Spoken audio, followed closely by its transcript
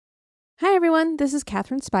Hi, everyone. This is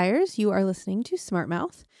Catherine Spires. You are listening to Smart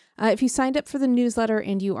Mouth. If you signed up for the newsletter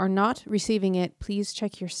and you are not receiving it, please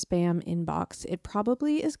check your spam inbox. It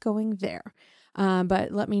probably is going there.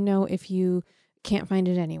 But let me know if you can't find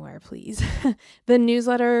it anywhere, please. The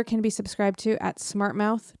newsletter can be subscribed to at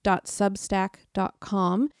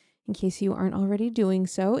smartmouth.substack.com in case you aren't already doing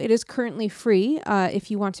so. It is currently free.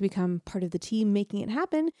 If you want to become part of the team making it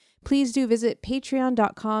happen, please do visit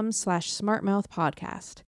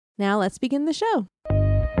patreon.com/smartmouthpodcast. Now let's begin the show.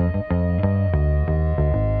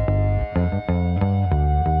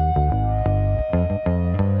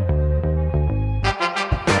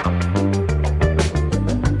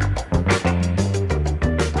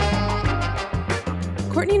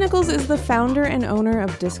 Courtney Nichols is the founder and owner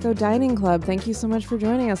of Disco Dining Club. Thank you so much for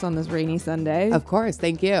joining us on this rainy Sunday. Of course.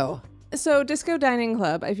 Thank you. So Disco Dining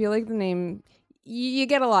Club, I feel like the name, you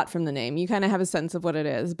get a lot from the name. You kind of have a sense of what it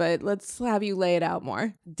is, but let's have you lay it out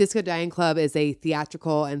more. Disco Dining Club is a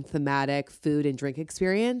theatrical and thematic food and drink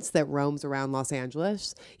experience that roams around Los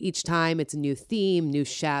Angeles. Each time it's a new theme, new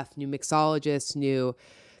chef, new mixologist, new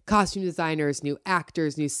costume designers, new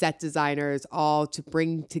actors, new set designers, all to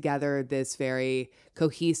bring together this very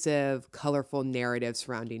cohesive, colorful narrative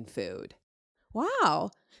surrounding food. Wow.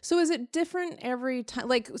 So is it different every time?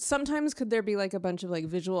 Like sometimes could there be like a bunch of like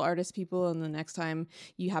visual artist people and the next time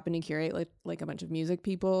you happen to curate like a bunch of music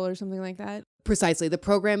people or something like that? Precisely. The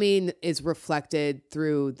programming is reflected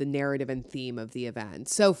through the narrative and theme of the event.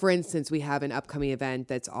 So for instance, we have an upcoming event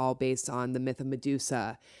that's all based on the myth of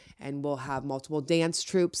Medusa, and we'll have multiple dance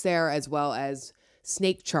troupes there as well as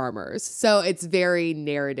snake charmers. So it's very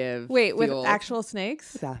narrative. Wait, fueled. with actual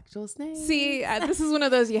snakes? With actual snakes. See, this is one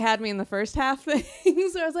of those you had me in the first half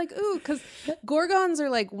things. So I was like, ooh, because gorgons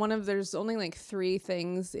are like there's only like 3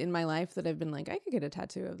 things in my life that I've been like, I could get a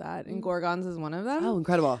tattoo of that. And gorgons is one of them. Oh,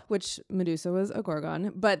 incredible. Which Medusa was a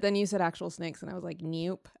gorgon. But then you said actual snakes and I was like,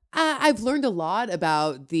 nope. I've learned a lot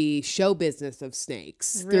about the show business of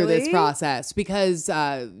snakes through Really? this process because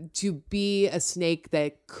to be a snake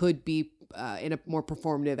that could be in a more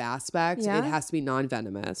performative aspect, Yeah. it has to be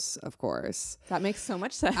non-venomous, of course. That makes so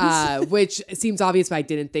much sense. Which seems obvious, but I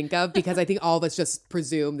didn't think of because I think all of us just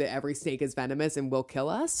presume that every snake is venomous and will kill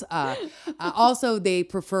us. Also, they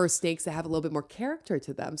prefer snakes that have a little bit more character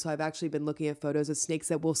to them. So I've actually been looking at photos of snakes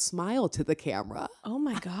that will smile to the camera. Oh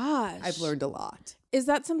my gosh. I've learned a lot. Is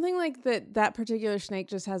that something like that particular snake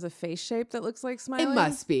just has a face shape that looks like smiling? It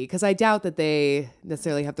must be, because I doubt that they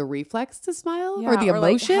necessarily have the reflex to smile Yeah, or the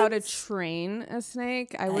emotions. Like how to train a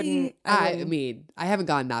snake. I mean, I haven't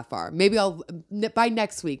gone that far. Maybe by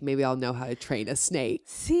next week, maybe I'll know how to train a snake.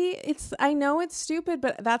 See, I know it's stupid,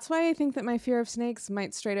 but that's why I think that my fear of snakes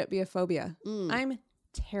might straight up be a phobia. I'm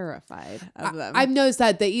terrified of them. I've noticed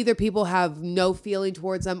that either people have no feeling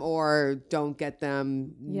towards them or don't get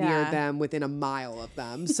them near them within a mile of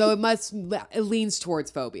them. So it leans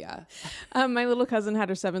towards phobia. My little cousin had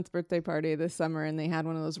her 7th birthday party this summer and they had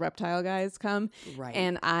one of those reptile guys come. Right.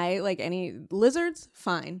 And I like any lizards,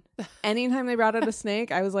 fine. Anytime they brought out a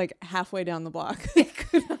snake, I was like halfway down the block. I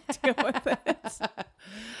could not deal with it.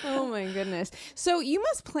 Oh my goodness. So you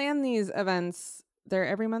must plan these events. They're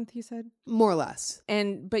every month, you said? More or less.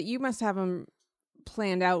 But you must have them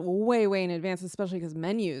planned out way, way in advance, especially because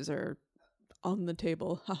menus are on the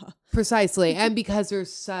table. Precisely. And because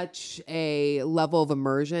there's such a level of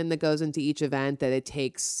immersion that goes into each event that it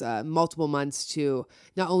takes multiple months to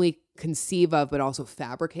not only conceive of, but also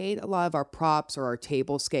fabricate a lot of our props or our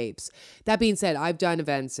tablescapes. That being said, I've done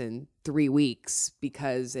events in 3 weeks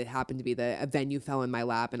because it happened to be a venue fell in my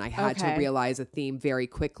lap and I had to realize a theme very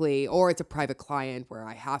quickly, or it's a private client where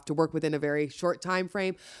I have to work within a very short time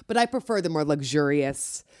frame. But I prefer the more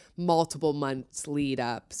luxurious multiple months lead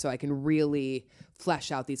up so I can really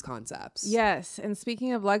flesh out these concepts. Yes. And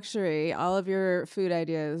speaking of luxury, all of your food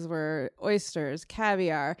ideas were oysters,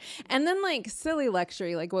 caviar, and then like silly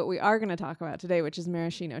luxury, like what we are going to talk about today, which is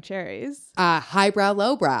maraschino cherries. Highbrow,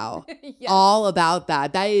 lowbrow. Yes. All about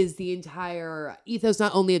that. That is the entire ethos,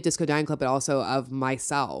 not only of Disco Dining Club, but also of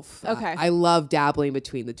myself. Okay. I love dabbling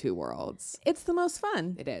between the two worlds. It's the most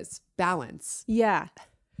fun. It is. Balance. Yeah.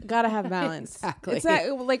 Gotta have balance. Exactly. It's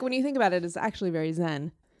like when you think about it, it's actually very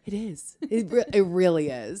zen. It is. It really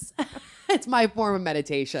is. It's my form of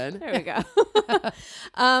meditation. There we go.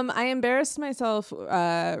 I embarrassed myself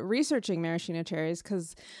researching maraschino cherries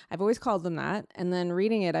because I've always called them that. And then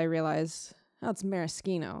reading it, I realized, oh, it's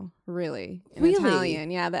maraschino, really. In Italian.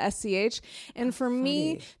 Yeah, the SCH. And for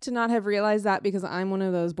me to not have realized that because I'm one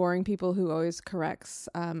of those boring people who always corrects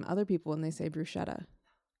other people when they say bruschetta.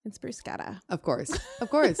 It's bruschetta. Of course. Of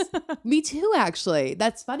course. Me too, actually.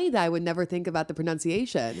 That's funny that I would never think about the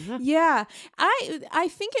pronunciation. Yeah. I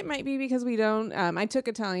think it might be because we don't, I took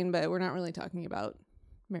Italian, but we're not really talking about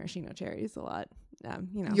maraschino cherries a lot.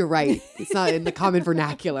 You're right. It's not in the common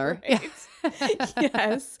vernacular.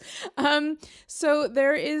 Yes. So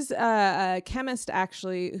there is a chemist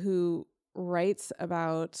actually who writes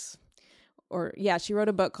about, she wrote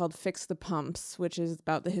a book called Fix the Pumps, which is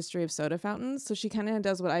about the history of soda fountains. So she kind of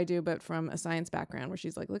does what I do, but from a science background, where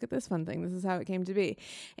she's like, look at this fun thing. This is how it came to be.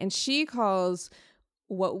 And she calls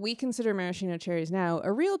what we consider maraschino cherries now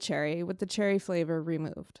a real cherry with the cherry flavor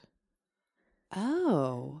removed.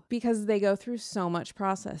 Oh. Because they go through so much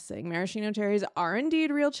processing. Maraschino cherries are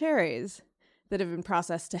indeed real cherries that have been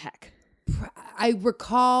processed to heck. I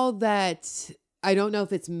recall that, I don't know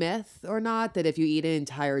if it's myth or not, that if you eat an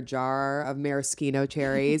entire jar of maraschino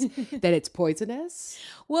cherries, that it's poisonous.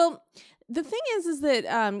 Well, the thing is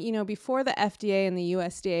that, before the FDA and the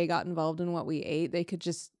USDA got involved in what we ate, they could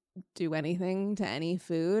just do anything to any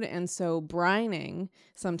food. And so brining,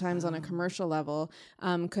 sometimes on a commercial level,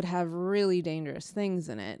 could have really dangerous things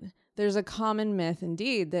in it. There's a common myth,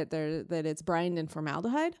 indeed, that it's brined in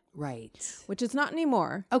formaldehyde. Right. Which it's not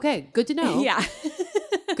anymore. Okay, good to know. Yeah.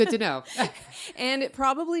 Good to know. And it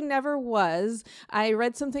probably never was. I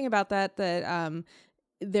read something about that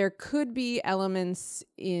there could be elements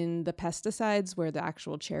in the pesticides where the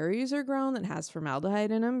actual cherries are grown that has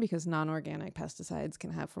formaldehyde in them, because non-organic pesticides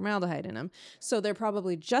can have formaldehyde in them. So they're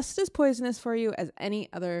probably just as poisonous for you as any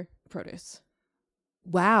other produce.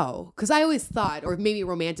 Wow. Because I always thought, or maybe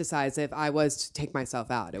romanticize, if I was to take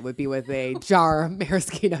myself out, it would be with a jar of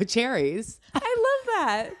maraschino cherries. I love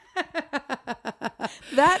that.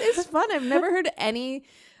 That is fun. I've never heard any,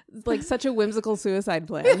 such a whimsical suicide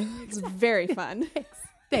plan. It's very fun.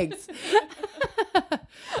 Thanks.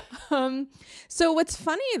 So what's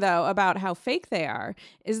funny, though, about how fake they are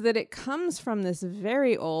is that it comes from this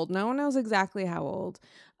very old, no one knows exactly how old,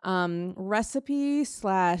 recipe /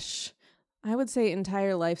 I would say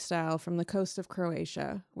entire lifestyle from the coast of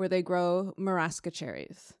Croatia, where they grow marasca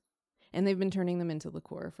cherries. And they've been turning them into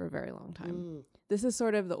liqueur for a very long time. This is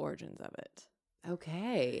sort of the origins of it.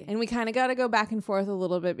 Okay. And we kind of got to go back and forth a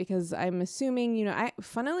little bit, because I'm assuming,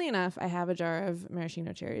 funnily enough, I have a jar of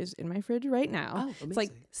maraschino cherries in my fridge right now. Oh, amazing. It's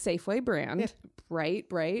like Safeway brand, bright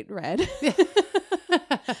red.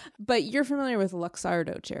 But you're familiar with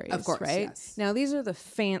Luxardo cherries, of course, right? Yes. Now, these are the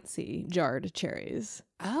fancy jarred cherries.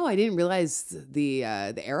 Oh, I didn't realize the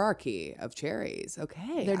hierarchy of cherries.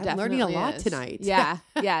 Okay. I'm learning a lot tonight. Yeah.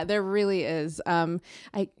 Yeah, there really is. I'm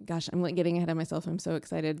getting ahead of myself. I'm so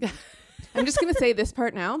excited. I'm just going to say this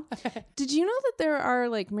part now. Did you know that there are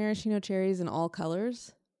maraschino cherries in all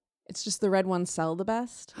colors? It's just the red ones sell the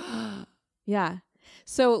best. Yeah.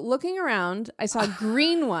 So looking around, I saw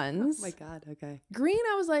green ones. Oh my God. Okay. Green,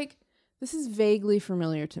 I was like, this is vaguely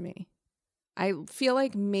familiar to me. I feel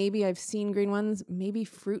like maybe I've seen green ones, maybe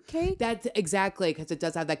fruitcake. That's exactly, because it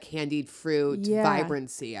does have that candied fruit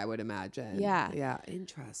vibrancy, I would imagine. Yeah. Yeah.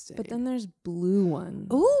 Interesting. But then there's blue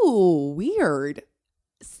ones. Ooh, weird.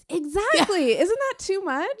 Exactly. Isn't that too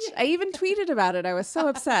much? I even tweeted about it. I was so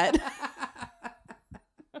upset.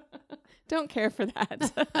 Don't care for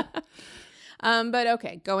that. But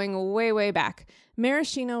okay, going way, way back.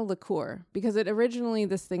 Maraschino liqueur, because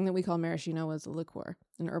this thing that we call maraschino was a liqueur,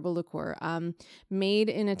 an herbal liqueur, made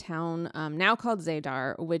in a town now called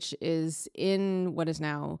Zadar, which is in what is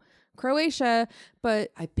now Croatia.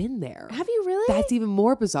 But I've been there. Have you really? That's even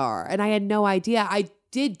more bizarre. And I had no idea. I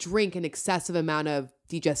did drink an excessive amount of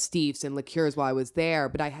digestives and liqueurs while I was there,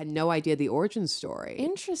 but I had no idea the origin story.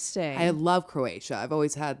 Interesting. I love Croatia. I've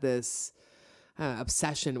always had this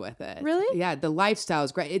obsession with it. Really? Yeah, the lifestyle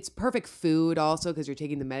is great. It's perfect food also, because you're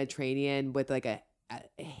taking the Mediterranean with a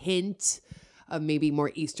hint of maybe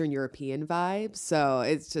more Eastern European vibes. So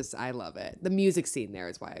it's just, I love it. The music scene there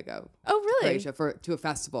is why I go. Oh, really? To Croatia to a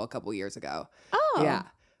festival a couple years ago. Oh. Yeah.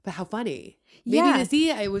 But how funny. Maybe to see,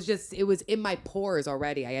 it was in my pores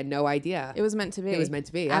already. I had no idea. It was meant to be. It was meant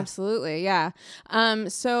to be. Yeah. Absolutely. Yeah.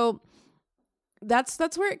 So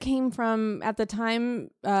that's where it came from at the time,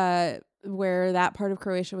 where that part of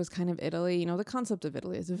Croatia was kind of Italy. The concept of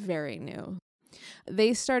Italy is very new.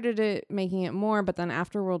 They started making it more, but then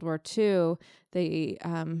after World War II, they,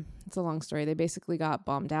 it's a long story. They basically got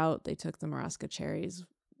bombed out. They took the marasca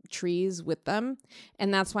trees with them.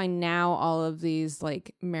 And that's why now all of these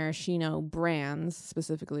maraschino brands,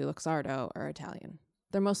 specifically Luxardo, are Italian.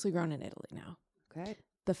 They're mostly grown in Italy now. Okay.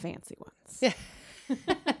 The fancy ones. Yeah.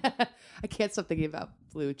 I can't stop thinking about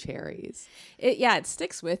blue cherries. It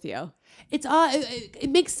sticks with you. It's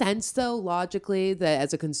it makes sense though logically that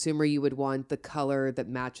as a consumer you would want the color that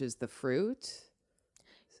matches the fruit.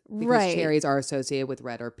 Because Right. cherries are associated with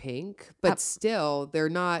red or pink, but still you're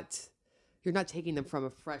not taking them from a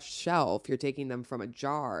fresh shelf. You're taking them from a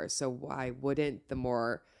jar. So why wouldn't the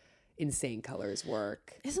more insane colors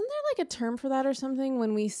work? Isn't there like a term for that or something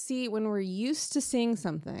when we're used to seeing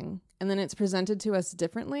something and then it's presented to us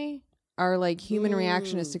differently? Our like human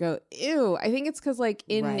reaction is to go, ew. I think it's because like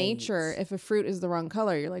in nature, if a fruit is the wrong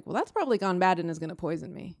color, you're like, well, that's probably gone bad and is going to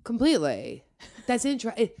poison me. Completely. That's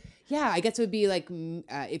interesting. Yeah, I guess it would be like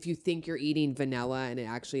if you think you're eating vanilla and it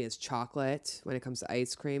actually is chocolate when it comes to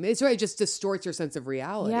ice cream. It just distorts your sense of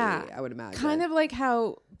reality, I would imagine. Kind of like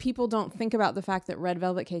how people don't think about the fact that red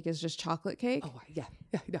velvet cake is just chocolate cake. Oh, yeah.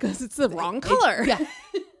 Because it's the wrong color. Yeah,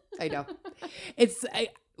 I know.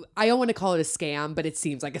 I don't want to call it a scam, but it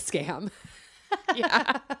seems like a scam.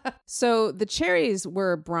 Yeah. So the cherries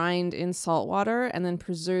were brined in salt water and then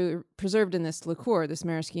preserved in this liqueur, this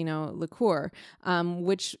maraschino liqueur,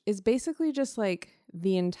 which is basically just like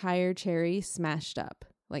the entire cherry smashed up.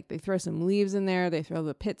 Like they throw some leaves in there, they throw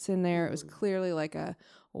the pits in there. It was clearly like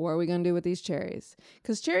what are we going to do with these cherries?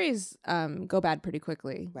 Because cherries go bad pretty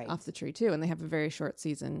quickly off the tree too, and they have a very short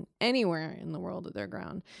season anywhere in the world that they're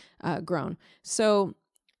grown. So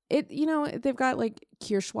they've got like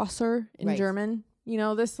Kirschwasser in German.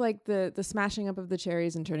 This like the smashing up of the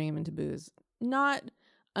cherries and turning them into booze. Not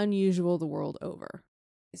unusual the world over.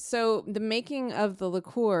 So the making of the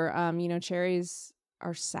liqueur, cherries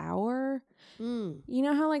are sour. You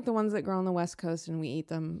know how like the ones that grow on the West Coast and we eat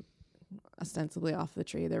them ostensibly off the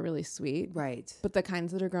tree, they're really sweet. Right. But the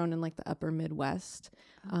kinds that are grown in like the upper Midwest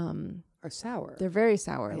are sour. They're very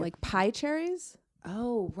sour. Like pie cherries.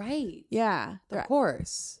 Oh, right. Yeah. Of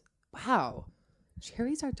course. Wow.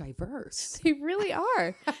 Cherries are diverse. They really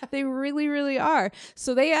are. They really, really are.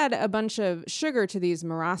 So they add a bunch of sugar to these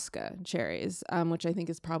marasca cherries, which I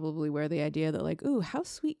think is probably where the idea that like, ooh, how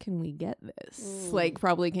sweet can we get this? Like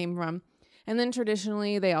probably came from. And then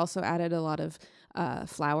traditionally, they also added a lot of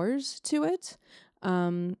flowers to it.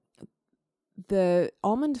 The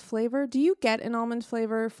almond flavor. Do you get an almond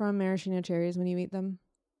flavor from maraschino cherries when you eat them?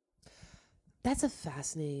 That's a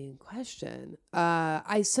fascinating question.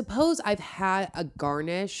 I suppose I've had a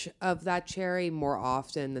garnish of that cherry more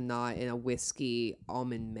often than not in a whiskey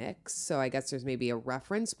almond mix. So I guess there's maybe a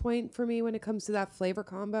reference point for me when it comes to that flavor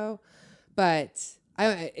combo. But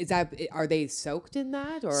are they soaked in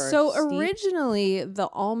that or so steeped? Originally the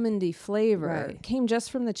almondy flavor came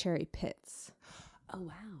just from the cherry pits. Oh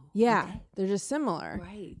wow. Yeah, they're just similar.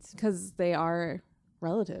 Right. Because they are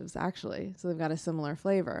relatives actually. So they've got a similar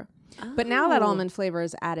flavor. Oh. But now that almond flavor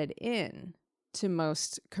is added in to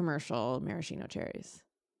most commercial maraschino cherries.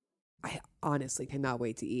 I honestly cannot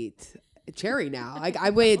wait to eat a cherry now.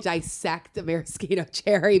 I'm going to dissect a maraschino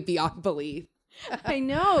cherry beyond belief. I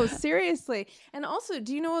know, seriously. And also,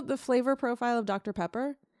 do you know what the flavor profile of Dr.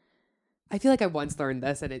 Pepper? I feel like I once learned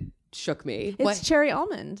this and it shook me. It's cherry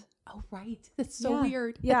almond. Oh, right. That's so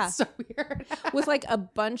weird. Yeah. That's so weird. With like a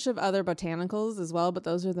bunch of other botanicals as well, but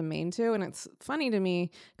those are the main two. And it's funny to me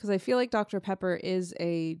because I feel like Dr. Pepper is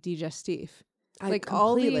a digestif. Like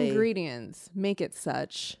all the ingredients make it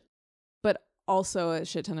such, but also a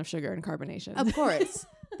shit ton of sugar and carbonation. Of course.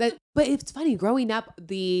 But it's funny, growing up,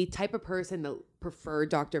 the type of person that preferred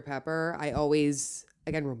Dr. Pepper, I always,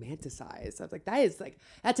 again, romanticized. I was like,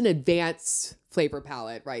 that's an advanced flavor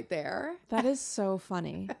palette right there. That is so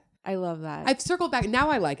funny. I love that. I've circled back.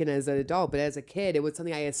 Now I like it as an adult, but as a kid, it was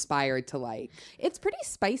something I aspired to like. It's pretty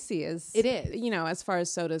spicy it is. As far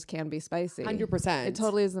as sodas can be spicy. 100%. It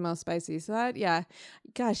totally is the most spicy. So that, yeah.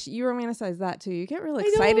 Gosh, you romanticize that too. You get really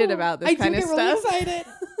excited about this kind of stuff. I do get really excited.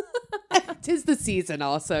 'Tis the season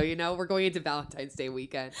also, we're going into Valentine's Day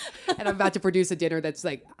weekend and I'm about to produce a dinner that's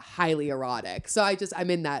like highly erotic. So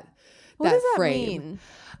I'm in that What does that frame.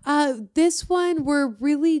 mean? This one, we're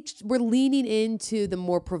leaning into the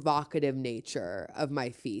more provocative nature of my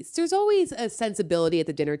feast. There's always a sensibility at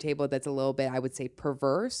the dinner table that's a little bit, I would say,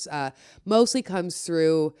 perverse. Mostly comes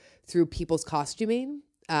through people's costuming.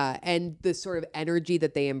 And the sort of energy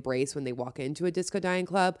that they embrace when they walk into a disco dining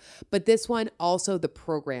club. But this one, also the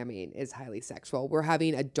programming is highly sexual. We're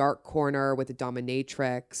having a dark corner with a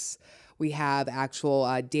dominatrix. We have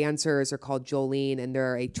actual dancers are called Jolene, and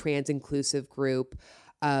they're a trans-inclusive group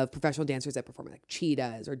of professional dancers that perform like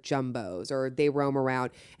cheetahs or jumbos, or they roam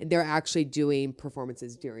around, and they're actually doing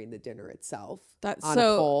performances during the dinner itself. That's on a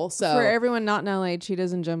pole. So for everyone not in LA,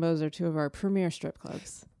 cheetahs and jumbos are two of our premier strip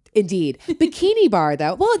clubs. Indeed. Bikini bar,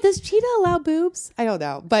 though. Well, does cheetah allow boobs? I don't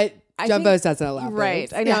know. But Jumbo's doesn't allow right.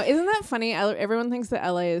 things. I know. Isn't that funny? Everyone thinks that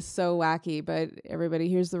LA is so wacky, but everybody,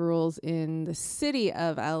 here's the rules in the city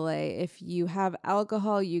of LA. If you have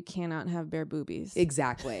alcohol, you cannot have bare boobies.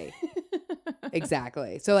 Exactly.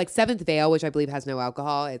 Exactly. So like Seventh Veil, which I believe has no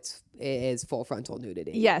alcohol, it is full frontal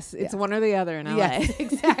nudity. Yes, it's one or the other in LA. Yes,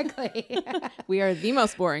 exactly. We are the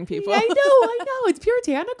most boring people. Yeah, I know. It's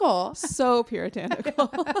puritanical. So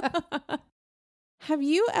puritanical. Have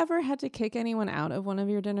you ever had to kick anyone out of one of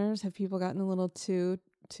your dinners? Have people gotten a little too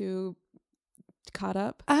caught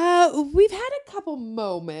up? We've had a couple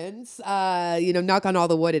moments. Knock on all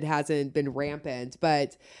the wood, it hasn't been rampant.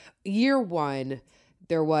 But year one,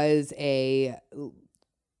 there was a.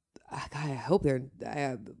 God, I hope they're.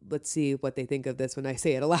 Let's see what they think of this when I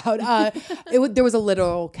say it aloud. There was a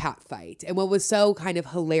literal cat fight, and what was so kind of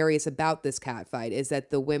hilarious about this cat fight is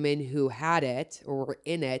that the women who had it or were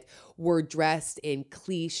in it were dressed in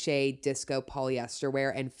cliche disco polyester wear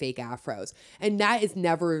and fake afros, and that is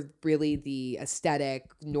never really the aesthetic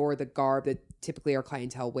nor the garb that typically our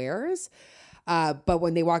clientele wears. But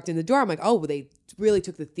when they walked in the door, I'm like, oh, well, they really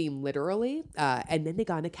took the theme literally. And then they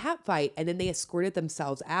got in a cat fight and then they escorted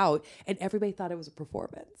themselves out and everybody thought it was a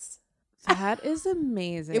performance. That is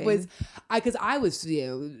amazing. It was, because I was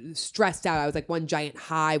stressed out. I was like one giant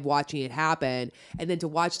hive watching it happen. And then to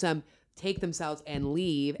watch them take themselves and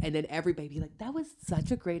leave and then everybody be like, that was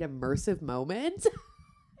such a great immersive moment.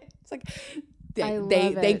 It's like,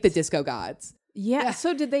 they thank the disco gods. Yeah.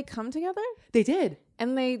 So did they come together? They did.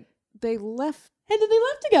 And they left. And then they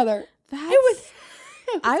left together.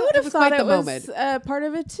 I would have thought it was part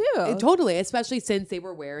of it too. Totally, especially since they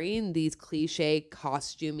were wearing these cliche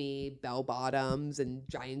costumey bell bottoms and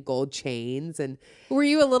giant gold chains. And were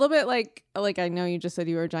you a little bit like I know you just said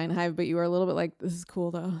you were a giant hive, but you were a little bit like, this is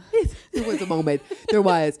cool though. There was a moment. There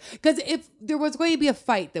was. Because if there was going to be a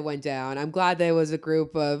fight that went down, I'm glad there was a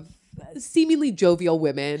group of seemingly jovial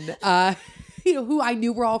women who I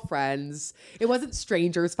knew were all friends. It wasn't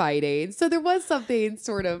strangers fighting. So there was something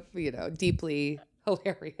sort of, deeply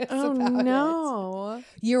hilarious about it.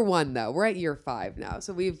 Year one, though. We're at year 5 now.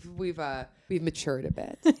 So we've matured a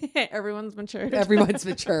bit. Everyone's matured. Everyone's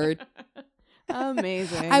matured.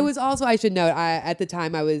 Amazing. I should note, at the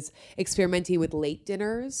time I was experimenting with late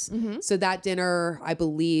dinners. Mm-hmm. So that dinner, I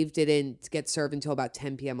believe, didn't get served until about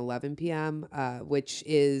 10 p.m., 11 p.m., which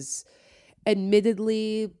is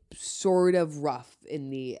admittedly sort of rough in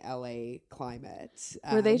the LA climate.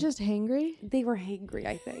 Were they just hangry? They were hangry,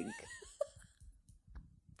 I think.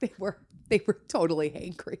 They were totally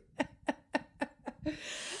hangry.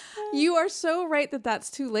 You are so right that that's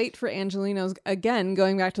too late for Angelinos. Again,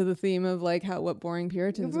 going back to the theme of what boring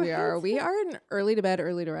Puritans we are. We are an early to bed,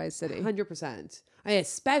 early to rise city. 100%.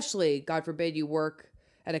 Especially, God forbid, you work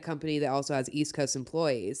at a company that also has East Coast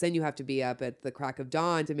employees. Then you have to be up at the crack of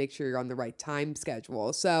dawn to make sure you're on the right time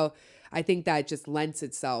schedule. So I think that just lends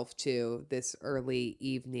itself to this early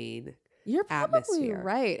evening You're probably atmosphere.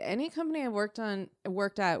 Right. Any company I've worked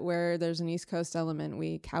at where there's an East Coast element,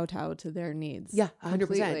 we kowtow to their needs. Yeah, 100%.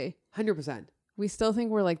 Completely. 100%. We still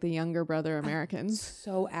think we're like the younger brother Americans.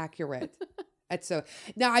 So accurate.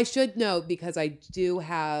 Now I should note, because I do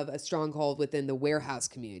have a stronghold within the warehouse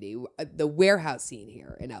community. The warehouse scene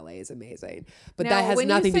here in LA is amazing, but now, that has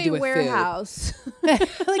nothing to do with warehouse, food.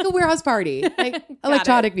 Like a warehouse party, like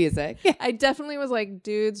electronic music. I definitely was like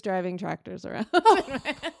dudes driving tractors around.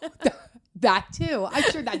 That too. I'm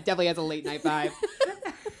sure that definitely has a late night vibe.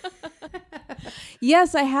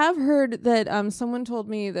 Yes, I have heard that someone told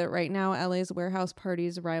me that right now LA's warehouse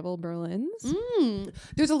parties rival Berlin's.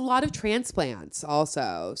 There's a lot of transplants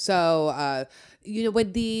also. So,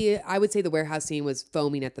 when I would say the warehouse scene was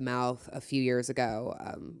foaming at the mouth a few years ago,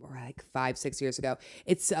 or like 5-6 years ago,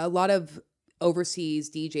 it's a lot of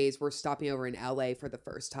overseas DJs were stopping over in LA for the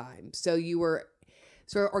first time. So you were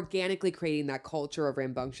sort of organically creating that culture of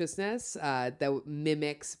rambunctiousness that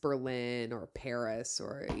mimics Berlin or Paris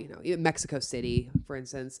or, even Mexico City, for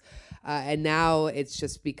instance. And now it's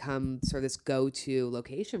just become sort of this go-to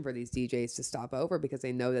location for these DJs to stop over because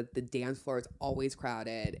they know that the dance floor is always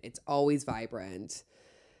crowded. It's always vibrant.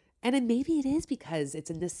 And then maybe it is because it's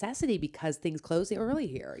a necessity because things close early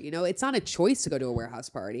here. It's not a choice to go to a warehouse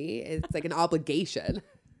party. It's like an obligation.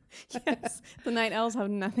 Yes. The night owls have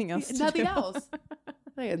nothing else to do. Nothing else.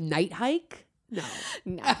 Like a night hike? No.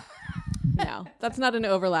 No. That's not an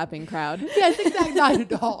overlapping crowd. Yes, exactly. Not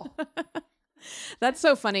at all. That's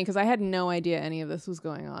so funny because I had no idea any of this was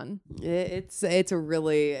going on. It's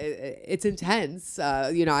intense.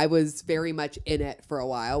 I was very much in it for a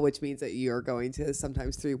while, which means that you're going to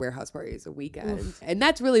sometimes 3 warehouse parties a weekend. Oof. And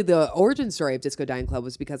that's really the origin story of Disco Dine Club,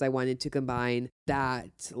 was because I wanted to combine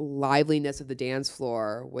that liveliness of the dance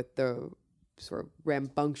floor with the sort of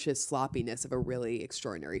rambunctious sloppiness of a really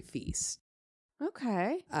extraordinary feast.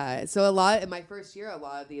 Okay. So in my first year, a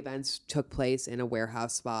lot of the events took place in a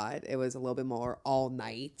warehouse spot. It was a little bit more all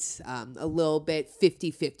night, a little bit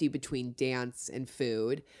 50-50 between dance and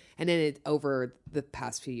food. And then over the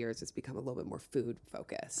past few years, it's become a little bit more food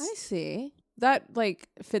focused. I see. That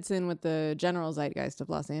fits in with the general zeitgeist of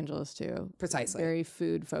Los Angeles too. Precisely. Very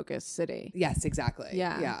food focused city. Yes, exactly.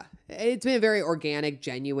 Yeah. It's been a very organic,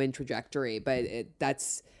 genuine trajectory, but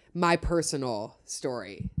that's my personal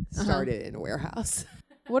story started in a warehouse.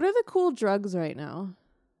 What are the cool drugs right now?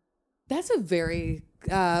 That's a very,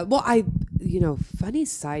 funny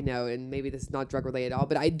side note, and maybe this is not drug related at all,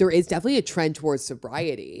 but there is definitely a trend towards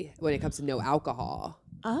sobriety when it comes to no alcohol.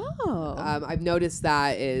 Oh. I've noticed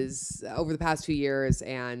that is over the past few years,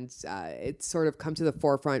 and it's sort of come to the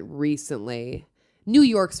forefront recently. New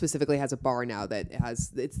York specifically has a bar now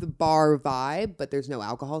it's the bar vibe, but there's no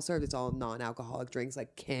alcohol served. It's all non-alcoholic drinks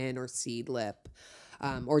like Kin or Seedlip,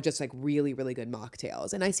 or just like really, really good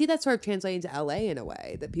mocktails. And I see that sort of translating to LA in a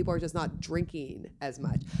way that people are just not drinking as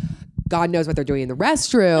much. God knows what they're doing in the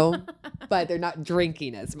restroom, but they're not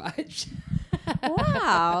drinking as much.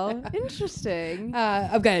 Wow. Interesting.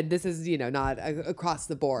 Again, this is, not across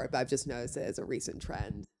the board, but I've just noticed it as a recent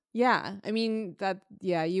trend. Yeah. I mean,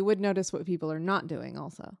 you would notice what people are not doing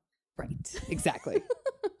also. Right. Exactly.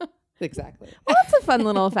 Exactly. Well, that's a fun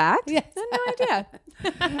little fact. Yes. I had no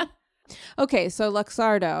idea. Okay, so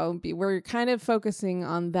Luxardo, we're kind of focusing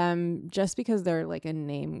on them just because they're like a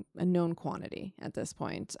known quantity at this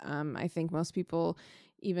point. I think most people,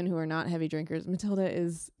 even who are not heavy drinkers, Matilda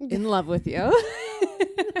is in love with you.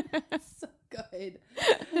 So good.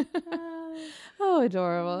 Oh,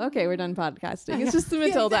 adorable. Okay, we're done podcasting. It's just the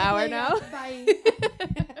Matilda hour now. Bye.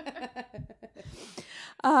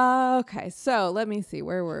 Okay, so let me see.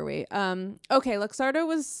 Where were we? Okay,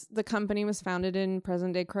 Luxardo the company was founded in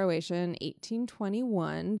present-day Croatia in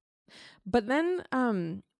 1821. But then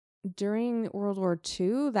during World War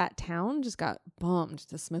II, that town just got bombed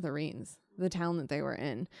to smithereens, the town that they were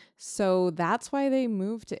in. So that's why they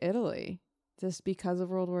moved to Italy, just because of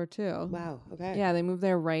World War II. Wow, okay. Yeah, they moved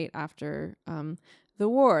there right after the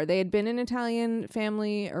war. They had been an Italian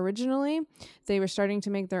family originally. They were starting to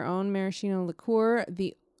make their own maraschino liqueur,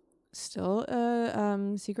 still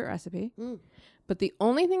a secret recipe. But the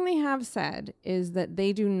only thing they have said is that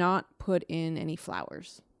they do not put in any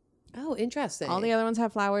flowers. Oh, interesting. All the other ones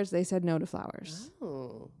have flowers. They said no to flowers.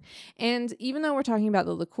 Oh. And even though we're talking about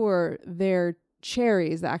the liqueur, their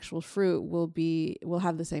cherries, the actual fruit, will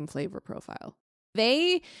have the same flavor profile.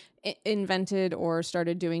 They invented or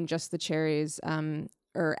started doing just the cherries,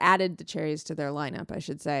 or added the cherries to their lineup, I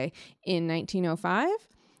should say, in 1905.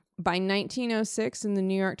 By 1906, in the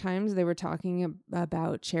New York Times, they were talking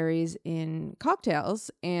about cherries in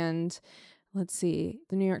cocktails. And let's see,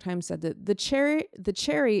 the New York Times said that the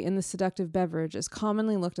cherry in the seductive beverage is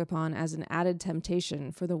commonly looked upon as an added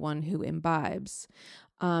temptation for the one who imbibes.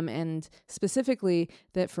 And specifically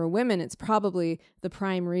that for women, it's probably the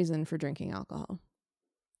prime reason for drinking alcohol.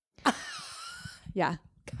 Yeah.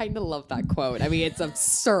 Kind of love that quote. I mean, it's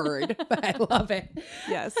absurd, but I love it.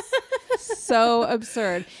 Yes. So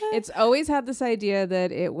absurd. It's always had this idea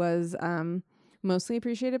that it was mostly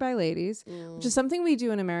appreciated by ladies, which is something we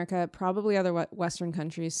do in America, probably other Western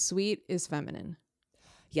countries. Sweet is feminine.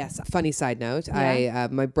 Yes. A funny side note. Yeah.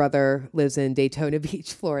 My brother lives in Daytona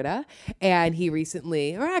Beach, Florida, and he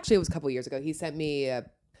recently, or actually it was a couple of years ago, he sent me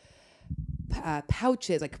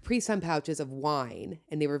pouches, like Capri Sun pouches of wine,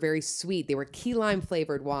 and they were very sweet. They were key lime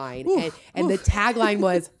flavored wine. And the tagline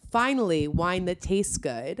was, finally, wine that tastes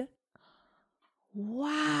good.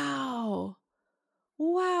 Wow.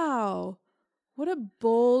 What a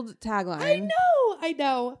bold tagline. I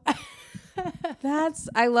know.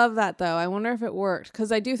 I love that though. I wonder if it worked,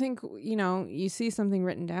 because I do think, you see something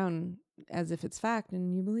written down as if it's fact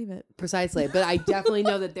and you believe it. Precisely. But I definitely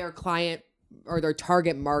know that their client or their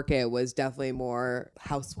target market was definitely more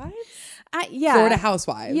housewives. Yeah. Florida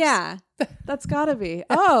housewives. Yeah. That's gotta be.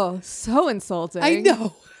 Oh, so insulting. I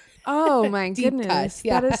know. Oh my Deep goodness. cut,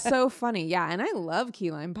 yeah. That is so funny. Yeah. And I love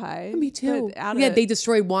key lime pie. Me too. But They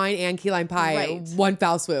destroyed wine and key lime pie in one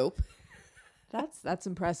foul swoop. That's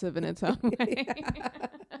impressive in its own way.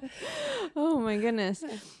 Oh my goodness.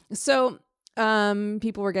 So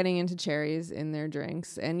People were getting into cherries in their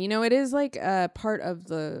drinks, and it is like a part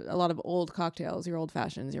of a lot of old cocktails, your old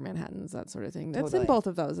fashions, your Manhattans, that sort of thing. That's in both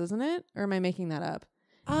of those, isn't it? Or am I making that up?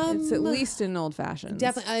 It's at least in old fashions.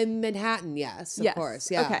 Definitely Manhattan, yes, of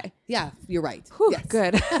course. Yeah. Okay. Yeah, you're right. Whew, yes.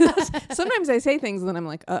 Good. Sometimes I say things and then I'm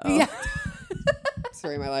like, uh-oh. Yeah.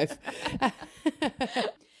 Story of my life.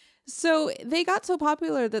 So they got so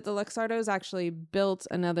popular that the Luxardos actually built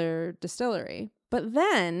another distillery. But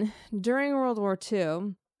then during World War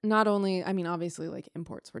II, not only, obviously like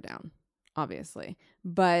imports were down, obviously,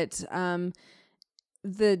 but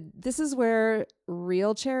this is where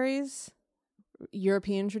real cherries,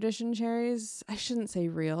 European tradition cherries, I shouldn't say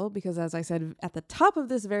real, because as I said at the top of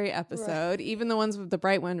this very episode, even the ones with the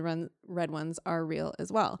bright red ones are real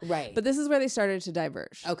as well. Right. But this is where they started to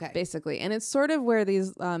diverge. Okay. Basically. And it's sort of where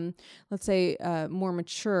these, let's say, more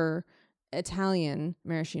mature Italian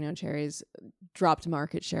maraschino cherries dropped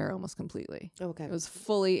market share almost completely. Okay. It was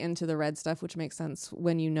fully into the red stuff, which makes sense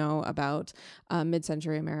when you know about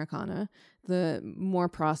mid-century Americana. The more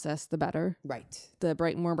processed, the better. Right. The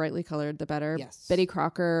more brightly colored, the better. Yes. Betty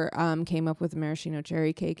Crocker came up with a maraschino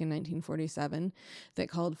cherry cake in 1947 that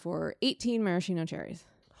called for 18 maraschino cherries.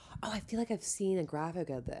 Oh, I feel like I've seen a graphic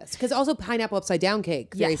of this. Because also pineapple upside down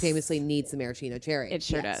cake very famously needs the maraschino cherry. It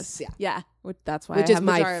sure does. Yeah. That's why Which I is have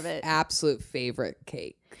my a jar of it. Absolute favorite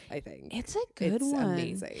cake, I think. It's a good one.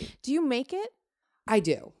 It's amazing. Do you make it? I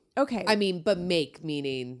do. Okay. But make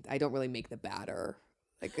meaning I don't really make the batter.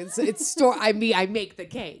 Like it's store. I make the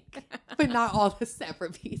cake, but not all the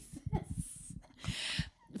separate pieces.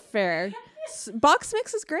 Fair. Box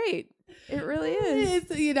mix is great. It really is.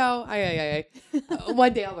 It's,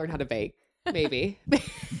 one day I'll learn how to bake. Maybe.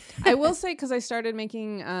 I will say, because I started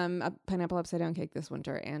making a pineapple upside down cake this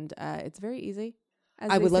winter, and it's very easy.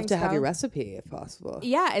 I would love to have your recipe if possible.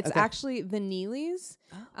 Yeah, it's actually the Neelys.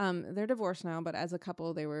 They're divorced now, but as a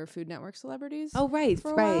couple, they were Food Network celebrities. Oh, right,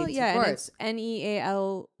 for a right. while. Yeah, and it's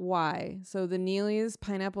Nealy. So the Neelys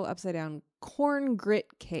pineapple upside down corn grit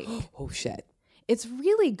cake. Oh, shit. It's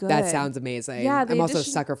really good. That sounds amazing. Yeah, I'm also a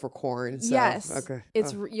sucker for corn. So. Yes. Okay.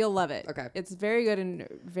 You'll love it. Okay. It's very good and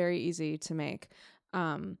very easy to make.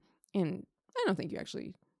 And I don't think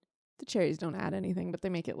the cherries don't add anything, but they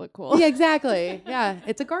make it look cool. Yeah, exactly. Yeah,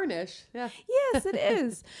 it's a garnish. Yeah. Yes, it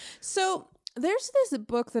is. So there's this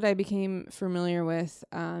book that I became familiar with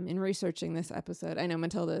in researching this episode. I know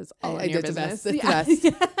Matilda is all in your business. It's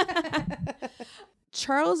the best.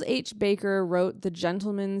 Charles H. Baker wrote The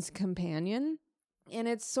Gentleman's Companion. And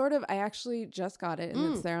it's sort of, I actually just got it,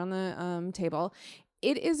 and it's there on the table.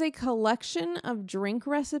 It is a collection of drink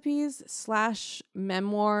recipes /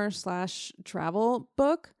 memoir / travel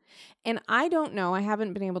book. And I don't know, I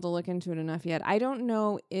haven't been able to look into it enough yet. I don't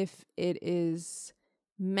know if it is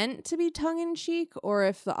meant to be tongue-in-cheek or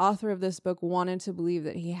if the author of this book wanted to believe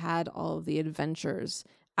that he had all of the adventures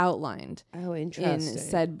outlined in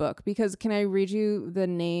said book. Because can I read you the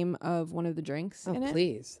name of one of the drinks in it?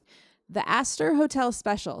 Please. The Astor Hotel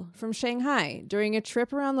Special from Shanghai during a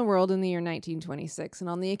trip around the world in the year 1926, and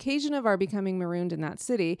on the occasion of our becoming marooned in that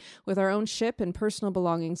city, with our own ship and personal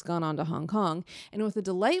belongings gone on to Hong Kong, and with a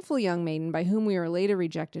delightful young maiden by whom we were later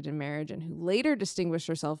rejected in marriage, and who later distinguished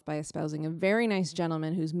herself by espousing a very nice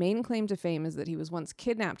gentleman whose main claim to fame is that he was once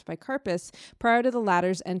kidnapped by Carpus prior to the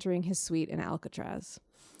latter's entering his suite in Alcatraz.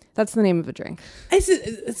 That's the name of a drink. This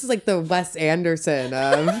is like the Wes Anderson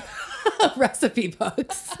of recipe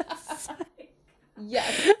books.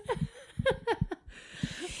 Yes.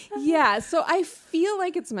 Yeah, so I feel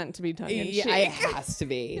like it's meant to be tongue-in-cheek. Yeah, it has to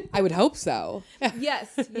be. I would hope so.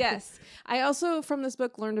 Yes. I also, from this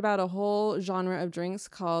book, learned about a whole genre of drinks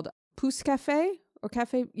called pousse café, or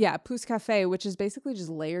café. Yeah, pousse café, which is basically just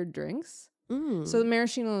layered drinks. So the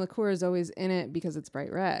maraschino liqueur is always in it because it's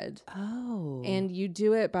bright red. Oh. And you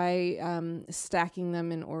do it by stacking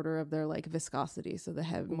them in order of their viscosity. So they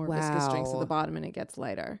have more viscous drinks at the bottom and it gets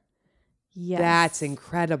lighter. Yes. That's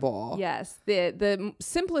incredible. Yes. The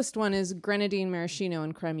simplest one is grenadine, maraschino,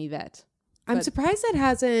 and creme yvette. I'm surprised that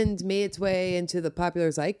hasn't made its way into the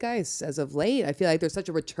popular zeitgeist as of late. I feel like there's such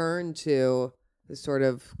a return to the sort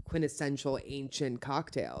of quintessential ancient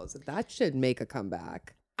cocktails. That should make a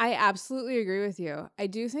comeback. I absolutely agree with you. I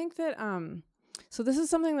do think that, so this is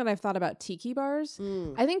something that I've thought about tiki bars.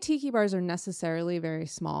 I think tiki bars are necessarily very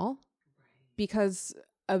small because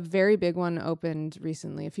a very big one opened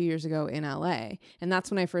recently, a few years ago in LA. And that's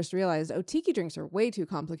when I first realized, tiki drinks are way too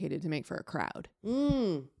complicated to make for a crowd.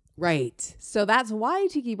 Right. So that's why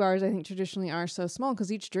tiki bars, I think, traditionally are so small,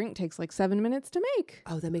 because each drink takes like 7 minutes to make.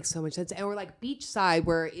 Oh, that makes so much sense. And we're like beachside,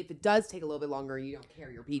 where if it does take a little bit longer, you don't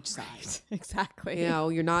care. You're beachside. Exactly. You know,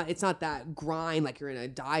 you're not. It's not that grind like you're in a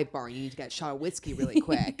dive bar and you need to get a shot of whiskey really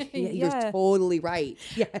quick. You're totally right.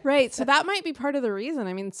 Yeah. Right. So that might be part of the reason.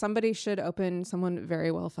 I mean, someone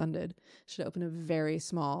very well funded should open a very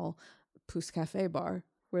small Pousse Cafe bar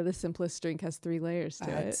where the simplest drink has 3 layers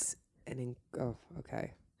to it.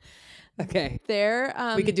 Okay. Okay. There,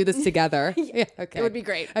 we could do this together. Yeah, okay. It would be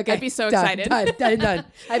great. Okay. I'd be so excited. Done.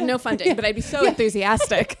 I have no funding, but I'd be so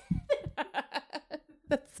enthusiastic.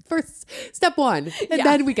 That's first step 1. And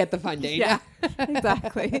then we get the funding. Yeah,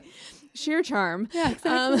 exactly. Sheer charm. Yeah,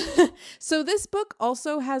 exactly. So this book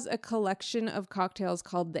also has a collection of cocktails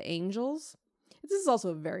called The Angels. This is also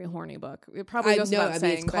a very horny book. It probably goes without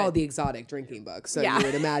saying. It's called The Exotic Drinking Book, so you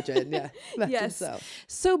would imagine. Yeah. Yes.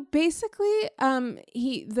 So basically,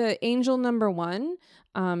 the angel number 1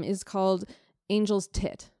 is called Angel's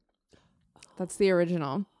Tit. That's the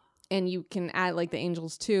original. And you can add like the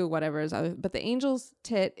Angel's 2, whatever is other. But the Angel's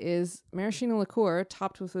Tit is maraschino liqueur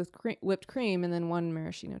topped with whipped cream and then 1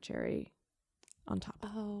 maraschino cherry on top.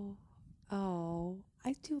 Oh,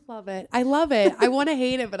 I do love it. I love it. I want to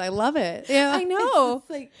hate it, but I love it. Yeah, I know. It's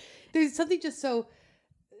like there's something just so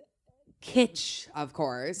kitsch, of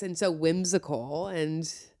course, and so whimsical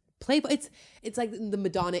and playful. It's like the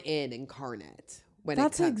Madonna Inn incarnate.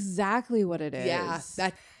 That's exactly what it is. Yeah.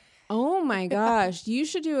 Oh my gosh. You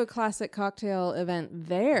should do a classic cocktail event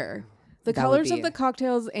there. The colors of the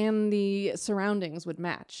cocktails and the surroundings would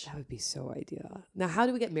match. That would be so ideal. Now, how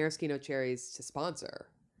do we get Maraschino Cherries to sponsor?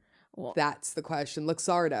 Well, that's the question.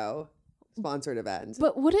 Luxardo sponsored event.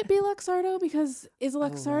 But would it be Luxardo? Because is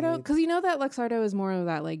Luxardo? Because you know that Luxardo is more of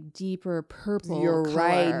that like deeper purple. You're color.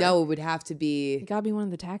 right. No, it would have to be. It gotta be one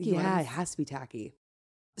of the tacky ones. Yeah, it has to be tacky.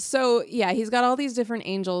 So yeah, he's got all these different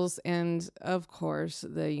angels, and of course,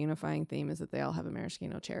 the unifying theme is that they all have a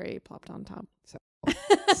maraschino cherry plopped on top.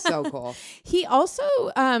 So cool. He also,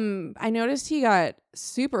 I noticed he got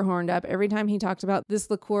super horned up every time he talked about this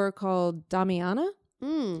liqueur called Damiana.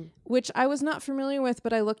 Which I was not familiar with,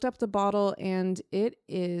 but I looked up the bottle and it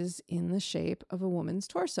is in the shape of a woman's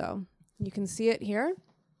torso. You can see it here.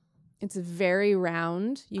 It's very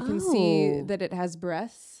round. You can see that it has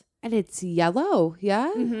breasts. And it's yellow,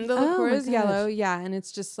 yeah? Mm-hmm. The liqueur is yellow, yeah. And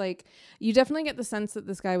it's just like, you definitely get the sense that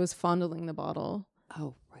this guy was fondling the bottle.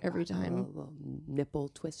 Oh, right. Every time. A little nipple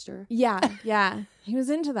twister. Yeah. He was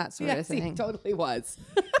into that sort of thing. He totally was.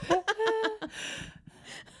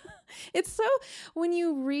 It's so, when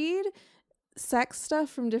you read sex stuff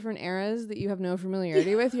from different eras that you have no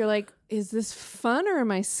familiarity with, you're like, is this fun or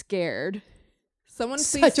am I scared? Someone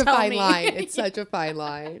please tell me. Such a fine line. It's such a fine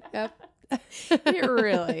line. Yep. It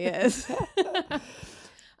really is. So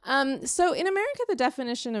in America, the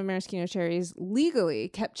definition of maraschino cherries legally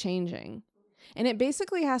kept changing. And it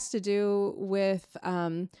basically has to do with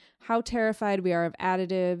how terrified we are of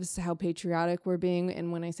additives, how patriotic we're being.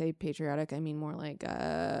 And when I say patriotic, I mean more like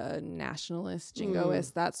nationalist,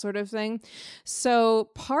 jingoist, that sort of thing. So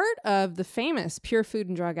part of the famous Pure Food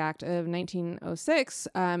and Drug Act of 1906,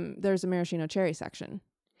 there's a maraschino cherry section.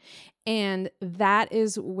 And that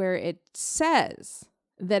is where it says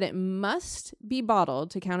that it must be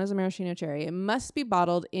bottled to count as a maraschino cherry. It must be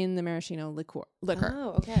bottled in the maraschino liquor.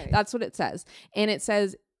 Oh, okay. That's what it says. And it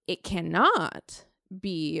says it cannot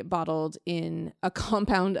be bottled in a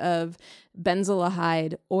compound of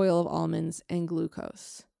benzaldehyde, oil of almonds, and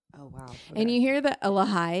glucose. Oh, wow. Okay. And you hear the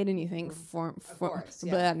aldehyde and you think,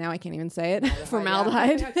 but now I can't even say it,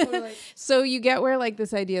 formaldehyde. Yeah, totally. So you get where like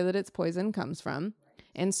this idea that it's poison comes from.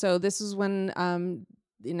 And so this is when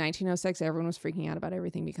in 1906, everyone was freaking out about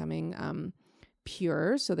everything becoming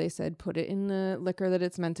pure. So they said, put it in the liquor that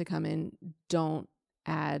it's meant to come in. Don't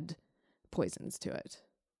add poisons to it.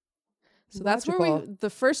 So that's where the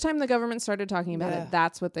first time the government started talking about it,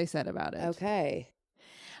 that's what they said about it. Okay.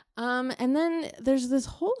 And then there's this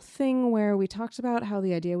whole thing where we talked about how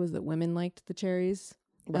the idea was that women liked the cherries,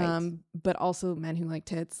 right. But also men who like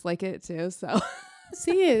tits like it too. So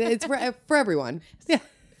see, it's for everyone. Yeah.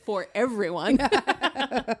 For everyone.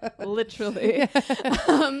 Literally.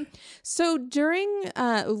 So during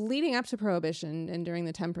leading up to Prohibition and during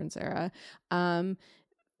the temperance era,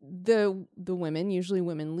 the women, usually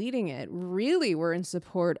women leading it, really were in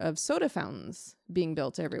support of soda fountains being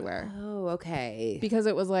built everywhere. Oh, okay. Because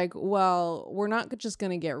it was like, well, we're not just going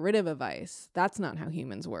to get rid of a vice. That's not how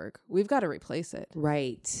humans work. We've got to replace it.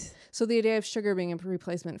 Right. So the idea of sugar being a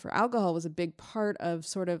replacement for alcohol was a big part of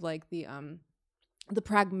sort of like the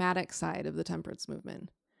pragmatic side of the temperance movement.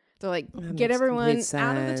 They're like, That get makes everyone complete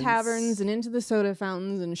out of the sense. taverns and into the soda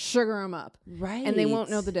fountains and sugar them up. Right. And they won't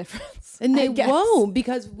know the difference. And I they guess. won't,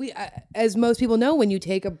 because we, as most people know, when you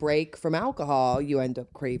take a break from alcohol, you end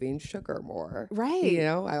up craving sugar more. Right. You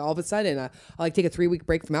know, all of a sudden, I like take a 3-week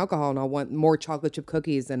break from alcohol and I'll want more chocolate chip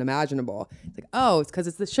cookies than imaginable. It's like, oh, it's because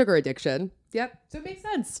it's the sugar addiction. Yep. So it makes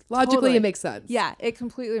sense. Logically, Totally. it makes sense. Yeah, it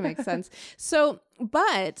completely makes sense. So,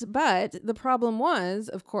 but the problem was,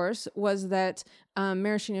 of course, was that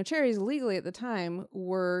maraschino cherries legally at the time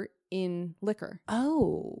were in liquor.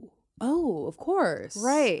 Oh, of course.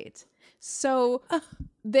 Right. So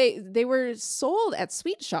they were sold at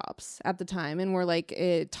sweet shops at the time and were like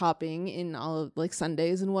topping in all of like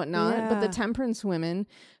sundaes and whatnot. But the Yeah. temperance women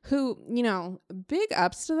who, you know, big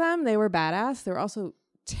ups to them, they were badass. They were also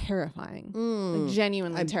terrifying, like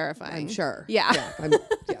genuinely terrifying. I'm sure. Yeah.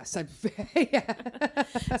 Yes.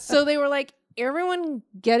 Yeah. So they were like, everyone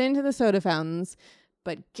get into the soda fountains,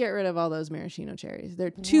 but get rid of all those maraschino cherries.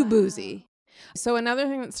 They're too boozy. So another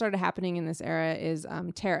thing that started happening in this era is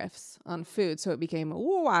tariffs on food. So it became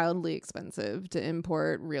wildly expensive to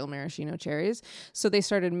import real maraschino cherries. So they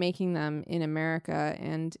started making them in America.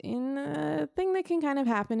 And in a thing that can kind of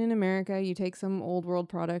happen in America, you take some old world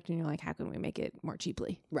product and you're like, how can we make it more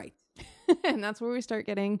cheaply? Right. And that's where we start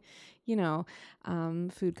getting, you know,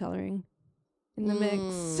 food coloring in the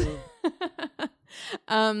mix.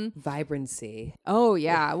 Vibrancy. Oh,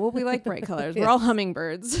 yeah. Well, we like bright colors. We're all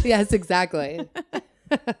hummingbirds. Yes, exactly.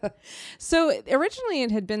 So originally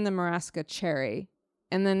it had been the Maraschino cherry.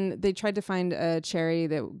 And then they tried to find a cherry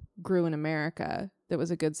that grew in America that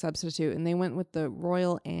was a good substitute. And they went with the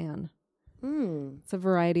Royal Anne. It's a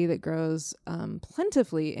variety that grows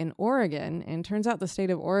plentifully in Oregon. And turns out the state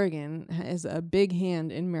of Oregon has a big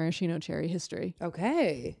hand in maraschino cherry history.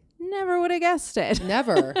 Okay. Never would have guessed it.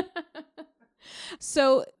 Never.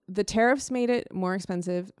 So the tariffs made it more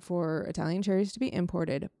expensive for Italian cherries to be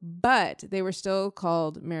imported, but they were still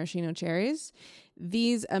called maraschino cherries.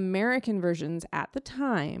 These American versions at the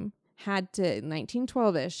time had to,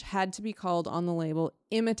 1912-ish, had to be called on the label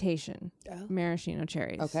imitation maraschino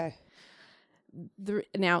cherries. Okay.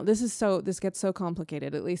 Now, this gets so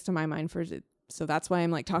complicated, at least to my mind. So that's why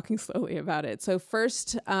I'm like talking slowly about it. So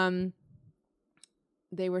first,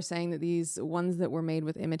 they were saying that these ones that were made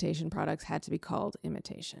with imitation products had to be called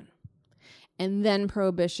imitation. And then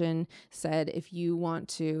Prohibition said, if you want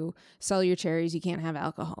to sell your cherries, you can't have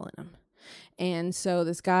alcohol in them. And so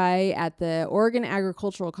this guy at the Oregon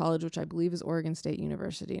Agricultural College, which I believe is Oregon State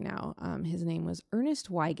University now, his name was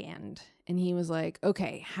Ernest Wigand. And he was like,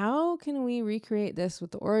 okay, how can we recreate this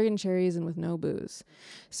with the Oregon cherries and with no booze?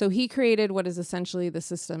 So he created what is essentially the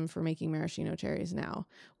system for making maraschino cherries now,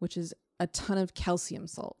 which is a ton of calcium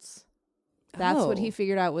salts. That's what he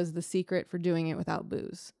figured out was the secret for doing it without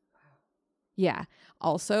booze. Yeah.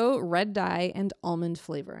 Also, red dye and almond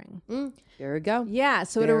flavoring. There we go. Yeah.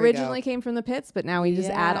 So it originally came from the pits, but now we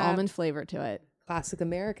just add almond flavor to it. Classic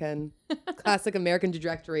American. Classic American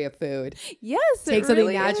trajectory of food. Yes. Take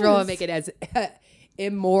something natural and make it as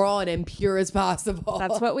immoral and impure as possible.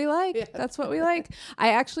 That's what we like. Yeah. That's what we like. I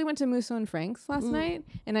actually went to Musso and Frank's last night,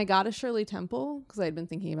 and I got a Shirley Temple because I had been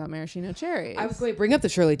thinking about maraschino cherries. I was going to bring up the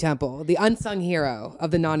Shirley Temple, the unsung hero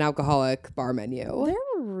of the non-alcoholic bar menu. They're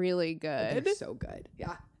really good. They're so good.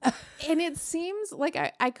 Yeah. And it seems like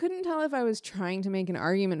I couldn't tell if I was trying to make an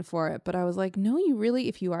argument for it, but I was like, no, you really,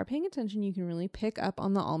 if you are paying attention, you can really pick up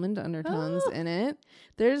on the almond undertones in it.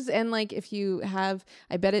 And like if you have,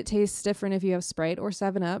 I bet it tastes different if you have Sprite or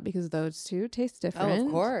 7-Up because those two taste different. Oh,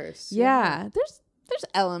 of course. Yeah. There's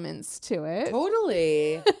elements to it.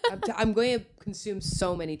 Totally. I'm going to consume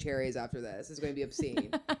so many cherries after this. It's going to be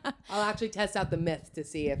obscene. I'll actually test out the myth to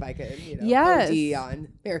see if I could, OD on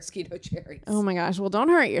maraschino cherries. Oh my gosh. Well, don't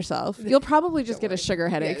hurt yourself. You'll probably just get a sugar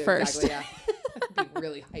headache first. Exactly, yeah. Be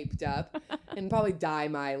really hyped up and probably dye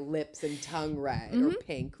my lips and tongue red or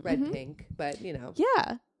pink, pink. But,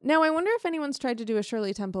 Yeah. Now, I wonder if anyone's tried to do a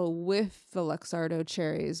Shirley Temple with the Luxardo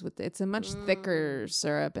cherries. It's a much thicker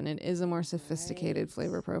syrup, and it is a more sophisticated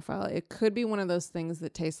flavor profile. It could be one of those things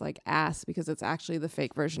that tastes like ass because it's actually the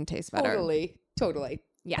fake version tastes better. Totally.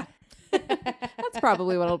 Yeah. That's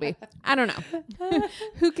probably what it'll be. I don't know.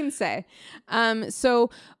 Who can say? So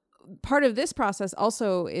part of this process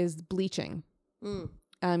also is bleaching. You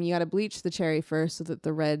got to bleach the cherry first so that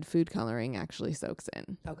the red food coloring actually soaks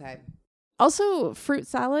in. Okay. Also, fruit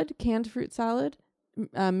salad, canned fruit salad.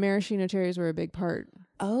 Maraschino cherries were a big part.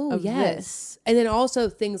 Oh, of yes. This. And then also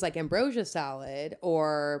things like ambrosia salad,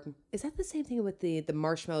 or is that the same thing with the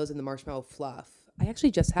marshmallows and the marshmallow fluff? I actually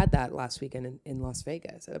just had that last weekend in Las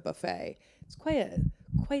Vegas at a buffet. It's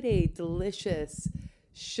quite a delicious,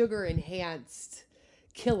 sugar enhanced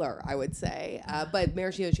killer, I would say. But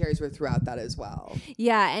maraschino cherries were throughout that as well.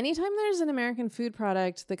 Yeah, anytime there's an American food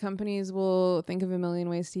product, the companies will think of a million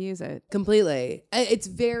ways to use it. Completely. It's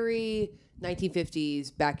very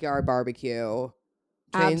 1950s backyard barbecue.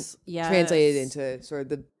 Yes. Translated into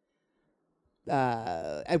sort of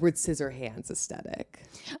the Edward Scissorhands aesthetic.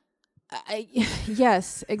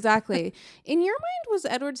 Yes, exactly. In your mind, was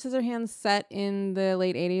Edward Scissorhands set in the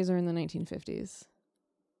late 80s or in the 1950s?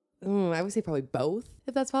 I would say probably both,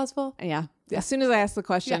 if that's possible. Yeah. As soon as I asked the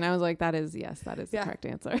question, I was like, that is the correct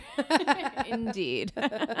answer. Indeed.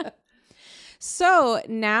 So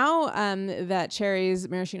now that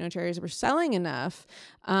maraschino cherries were selling enough,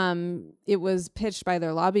 it was pitched by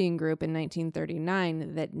their lobbying group in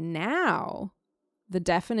 1939 that now the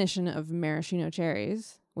definition of maraschino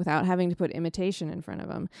cherries, without having to put imitation in front of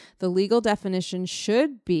them, the legal definition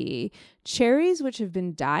should be cherries which have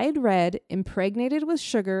been dyed red, impregnated with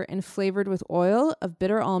sugar, and flavored with oil of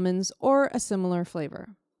bitter almonds or a similar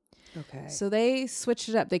flavor. Okay. So they switched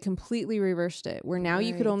it up. They completely reversed it, where now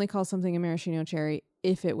you could only call something a maraschino cherry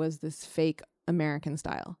if it was this fake American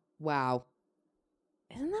style. Wow.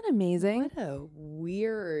 Isn't that amazing? What a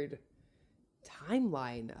weird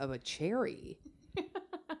timeline of a cherry.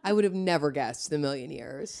 I would have never guessed in a million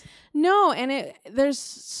years. No, and there's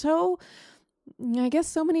so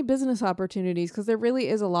many business opportunities, because there really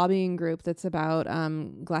is a lobbying group that's about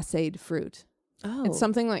glacéed fruit. Oh. It's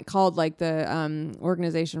something called the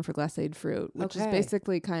Organization for Glacéed Fruit, which is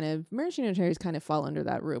basically kind of, maraschino cherries kind of fall under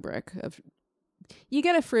that rubric of, you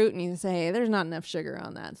get a fruit and you say, hey, there's not enough sugar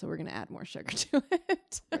on that, so we're going to add more sugar to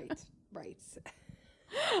it. Right.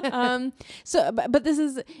 But this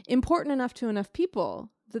is important enough to enough people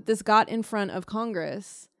that this got in front of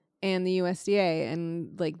Congress and the USDA,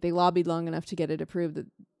 and they lobbied long enough to get it approved, that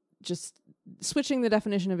just switching the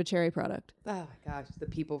definition of a cherry product. Oh my gosh, the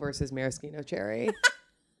people versus maraschino cherry.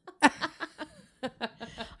 Also,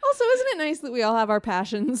 isn't it nice that we all have our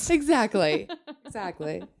passions? Exactly.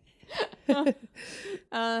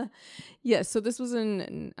 Yes, so this was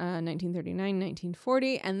in 1939,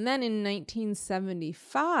 1940, and then in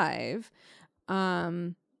 1975,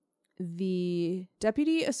 the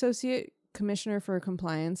Deputy Associate Commissioner for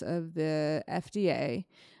Compliance of the FDA,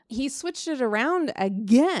 he switched it around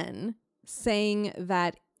again, saying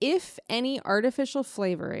that if any artificial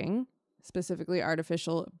flavoring, specifically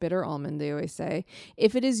artificial bitter almond, they always say,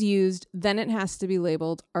 if it is used, then it has to be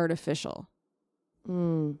labeled artificial.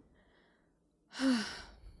 So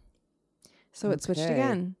it switched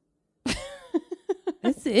again.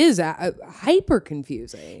 This is hyper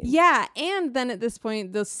confusing. Yeah, and then at this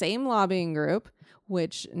point, the same lobbying group,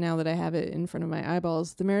 which now that I have it in front of my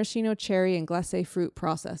eyeballs, the Maraschino Cherry and Glacé Fruit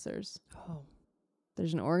Processors. Oh.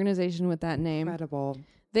 There's an organization with that name. Incredible.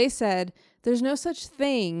 They said there's no such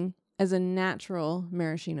thing as a natural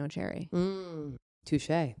maraschino cherry.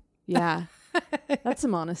 Touché. Yeah. That's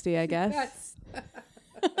some honesty, I guess.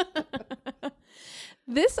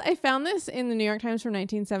 I found this in the New York Times from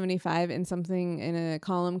 1975 in a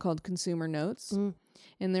column called Consumer Notes. And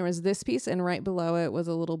there was this piece, and right below it was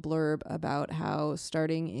a little blurb about how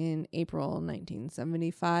starting in April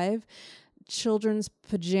 1975, children's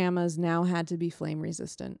pajamas now had to be flame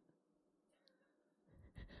resistant.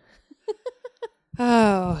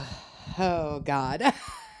 Oh God.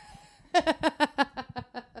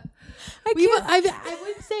 I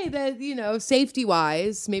would say that, safety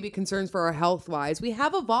wise, maybe concerns for our health wise, we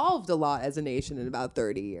have evolved a lot as a nation in about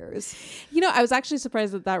 30 years. I was actually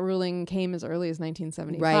surprised that ruling came as early as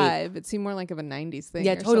 1975. Right. It seemed more like of a 90s thing.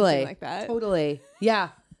 Yeah, or totally. Something like that. Totally. Yeah.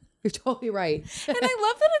 You're totally right. And I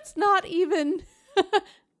love that it's not even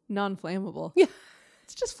non-flammable. Yeah.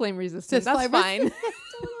 It's just flame resistant. That's fine.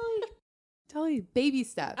 Totally. Baby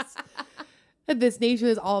steps. This nation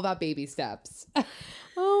is all about baby steps.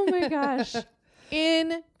 Oh my gosh.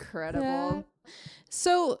 Incredible. Yeah.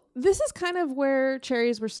 So this is kind of where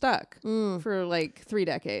cherries were stuck for 3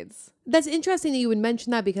 decades. That's interesting that you would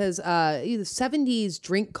mention that, because the 70s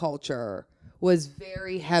drink culture was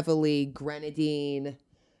very heavily grenadine,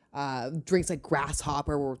 drinks like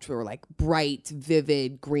Grasshopper, which were bright,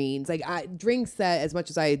 vivid greens. Drinks that, as much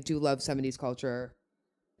as I do love 70s culture,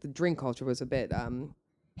 the drink culture was a bit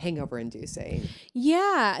hangover inducing.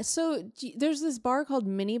 Yeah. So there's this bar called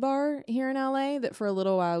Mini Bar here in LA that for a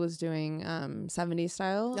little while was doing 70s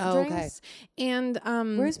style drinks. Okay. And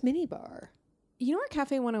where's Mini Bar? You know where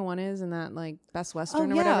Cafe 101 is in that Best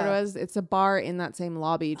Western or whatever it was? It's a bar in that same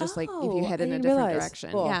lobby, just if you head in a different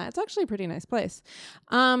direction. Cool. Yeah, it's actually a pretty nice place.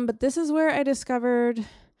 But this is where I discovered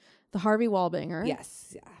the Harvey Wallbanger.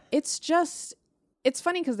 Yes. Yeah. It's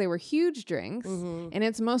funny because they were huge drinks, and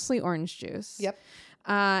it's mostly orange juice. Yep.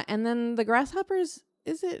 And then the Grasshoppers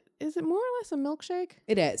is it more or less a milkshake?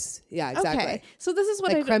 It is. Yeah, exactly. Okay. So this is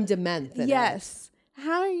what Like creme de menthe. Yes.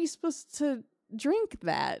 How are you supposed to drink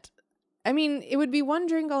that? I mean, it would be one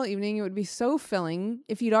drink all evening. It would be so filling.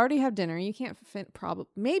 If you'd already have dinner, you can't fit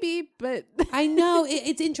maybe, but I know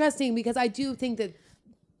it's interesting because I do think that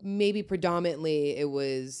maybe predominantly it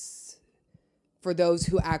was for those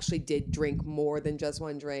who actually did drink more than just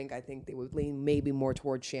one drink. I think they would lean maybe more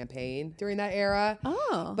towards champagne during that era.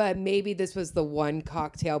 Oh. But maybe this was the one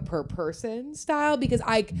cocktail per person style because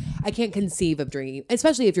I can't conceive of drinking,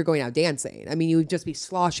 especially if you're going out dancing. I mean, you would just be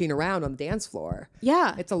sloshing around on the dance floor.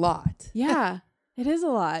 Yeah. It's a lot. Yeah. It is a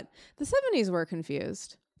lot. The 70s were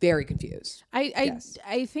confused. Very confused.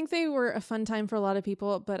 I think they were a fun time for a lot of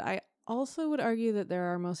people, but I also would argue that they're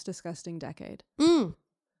our most disgusting decade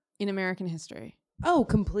in American history. Oh,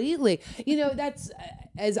 completely. You know, that's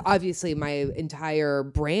as obviously my entire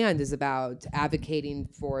brand is about advocating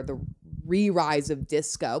for the re-rise of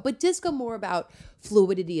disco, but disco more about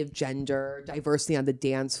fluidity of gender, diversity on the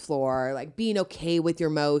dance floor, like being okay with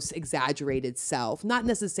your most exaggerated self, not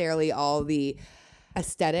necessarily all the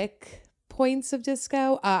aesthetic points of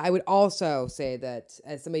disco. I would also say that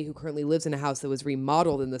as somebody who currently lives in a house that was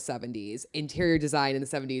remodeled in the 70s, interior design in the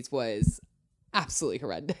 70s was absolutely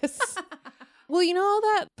horrendous. Well, you know, all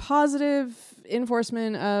that positive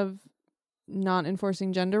enforcement of not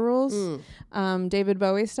enforcing gender rules, David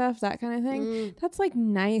Bowie stuff, that kind of thing. That's like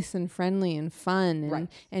nice and friendly and fun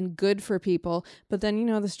and good for people. But then, you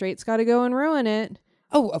know, the straights got to go and ruin it.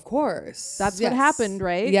 Oh, of course. That's what happened,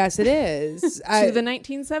 right? Yes, it is. To the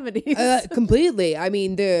 1970s. Completely. I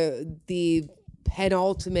mean, the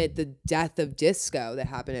penultimate, the death of disco that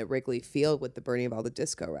happened at Wrigley Field with the burning of all the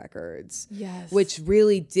disco records. Yes. Which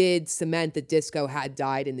really did cement that disco had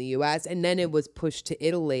died in the US. And then it was pushed to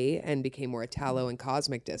Italy and became more Italo and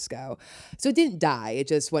cosmic disco. So it didn't die. It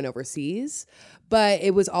just went overseas. But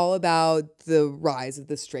it was all about the rise of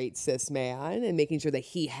the straight cis man and making sure that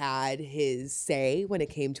he had his say when it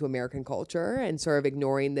came to American culture and sort of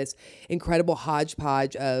ignoring this incredible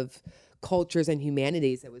hodgepodge of cultures and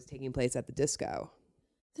humanities that was taking place at the disco.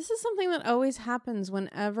 This is something that always happens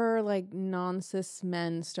whenever like non-cis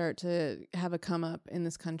men start to have a come up in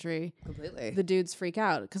this country. Completely. The dudes freak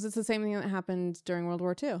out because it's the same thing that happened during World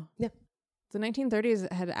War II. Yeah. The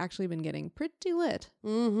 1930s had actually been getting pretty lit.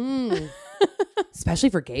 Mm-hmm. Especially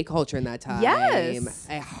for gay culture in that time. Yes.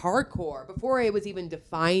 A hardcore, before it was even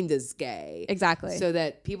defined as gay. Exactly. So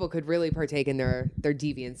that people could really partake in their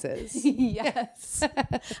deviances. Yes.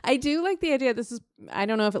 I do like the idea. I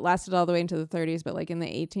don't know if it lasted all the way into the 30s, but like in the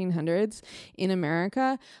 1800s in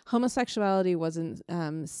America, homosexuality wasn't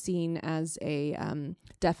seen as a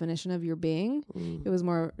definition of your being. It was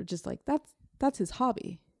more just like, that's his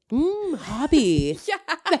hobby. Hobby.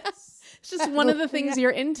 Yes. It's just one of the things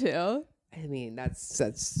you're into. I mean, that's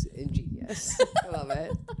ingenious. I love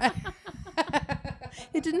it.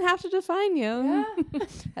 It didn't have to define you. Yeah.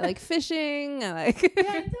 I like fishing. I like Yeah,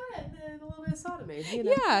 I do it. And a little bit of sodomy. You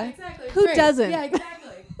know? Yeah. Exactly. Who Great. doesn't? Yeah,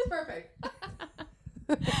 exactly. It's perfect.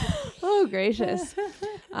 Oh, gracious.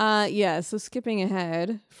 Yeah, so skipping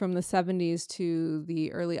ahead from the 70s to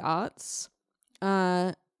the early aughts,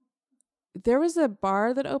 there was a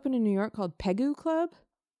bar that opened in New York called Pegu Club.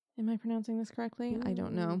 Am I pronouncing this correctly? I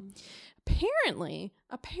don't know. Apparently,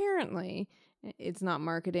 it's not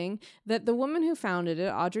marketing, that the woman who founded it,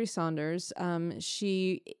 Audrey Saunders,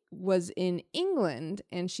 she was in England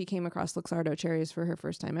and she came across Luxardo cherries for her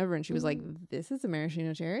first time ever. And she was like, this is a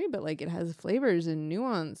maraschino cherry, but like it has flavors and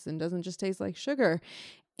nuance and doesn't just taste like sugar.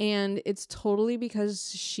 And it's totally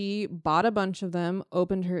because she bought a bunch of them,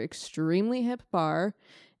 opened her extremely hip bar,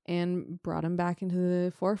 and brought them back into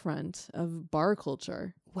the forefront of bar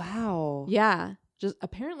culture. Wow. Yeah. Just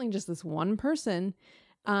this one person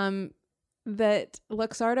that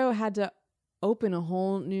Luxardo had to open a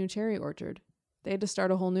whole new cherry orchard. They had to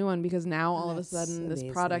start a whole new one because now all of a sudden this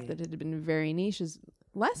product that had been very niche is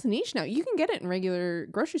less niche now. You can get it in regular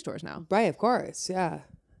grocery stores now. Right, of course. Yeah.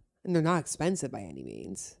 And they're not expensive by any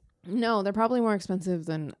means. No, they're probably more expensive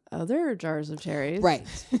than other jars of cherries. Right.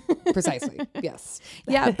 Precisely. Yes.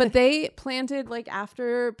 Yeah, but they planted, like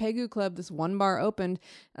after Pegu Club, this one bar opened,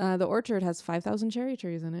 the orchard has 5,000 cherry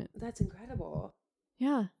trees in it. That's incredible.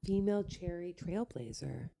 Yeah. Female cherry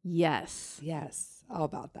trailblazer. Yes. Yes. All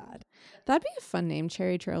about that. That'd be a fun name,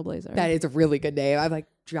 Cherry Trailblazer. That is a really good name. I'm like,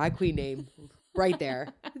 drag queen name right there.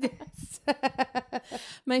 Yes.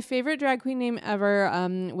 My favorite drag queen name ever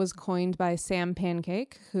was coined by Sam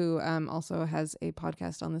Pancake, who also has a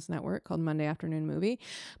podcast on this network called Monday Afternoon Movie.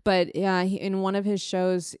 But in one of his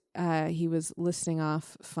shows, he was listing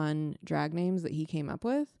off fun drag names that he came up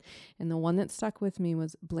with. And the one that stuck with me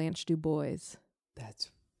was Blanche Du Bois. That's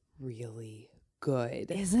really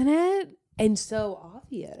good. Isn't it? And so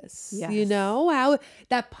obvious. Yes. You know how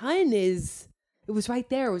that pun is, it was right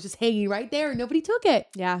there. It was just hanging right there. Nobody took it.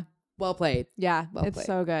 Yeah. Well played. Yeah. Well It's played.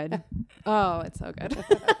 so good. Oh, it's so good.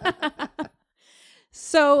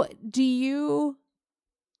 So do you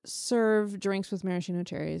serve drinks with maraschino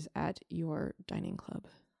cherries at your dining club?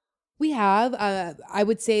 We have. I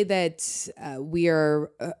would say that we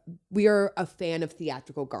are a fan of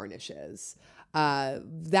theatrical garnishes.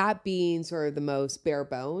 That being sort of the most bare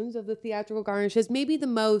bones of the theatrical garnishes, maybe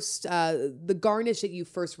the garnish that you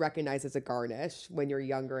first recognize as a garnish when you're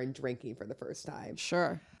younger and drinking for the first time.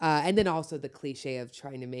 Sure. And then also the cliche of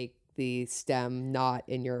trying to make the stem not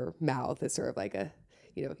in your mouth is sort of like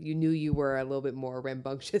you knew you were a little bit more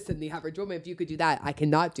rambunctious than the average woman. If you could do that, I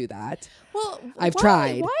cannot do that. Well, I've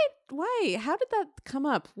tried. Why? How did that come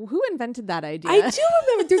up? Who invented that idea? I do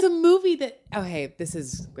remember there's a movie that, oh, hey, this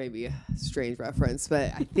is maybe a strange reference,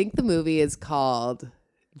 but I think the movie is called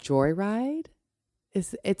Joyride.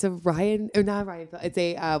 It's a Ryan, or not Ryan, it's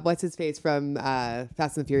a, what's his face from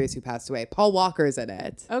Fast and Furious who passed away. Paul Walker's in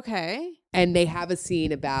it. Okay. And they have a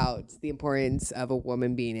scene about the importance of a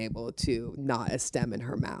woman being able to not a stem in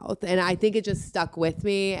her mouth. And I think it just stuck with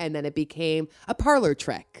me. And then it became a parlor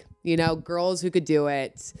trick. You know, girls who could do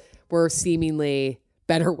it were seemingly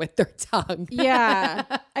better with their tongue. Yeah.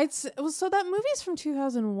 So that movie's from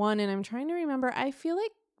 2001, and I'm trying to remember. I feel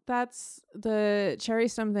like that's the cherry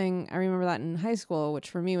stem thing. I remember that in high school,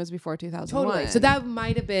 which for me was before 2001. Totally. So that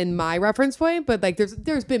might have been my reference point, but like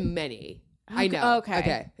there's been many. I know.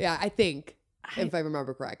 Okay. Yeah, I think if I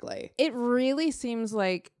remember correctly. It really seems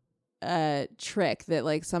like a trick that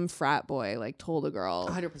like some frat boy like told a girl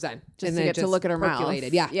 100%. just to get to look at her mouth.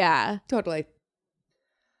 Yeah. Yeah. Totally.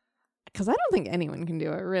 Because I don't think anyone can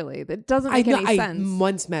do it, really. That doesn't make any sense. I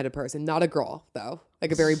once met a person, not a girl, though,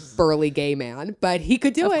 like a very burly gay man, but he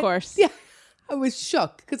could do it. Of course. Yeah. I was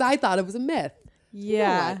shook because I thought it was a myth.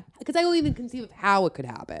 Yeah. Because I don't even conceive of how it could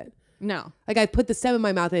happen. No. Like I put the stem in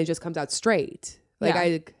my mouth and it just comes out straight.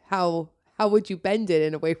 Like how would you bend it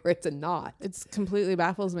in a way where it's a knot? It's completely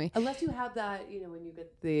baffles me. Unless you have that, when you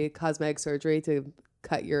get the cosmetic surgery to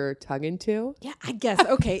cut your tongue into. Yeah, I guess.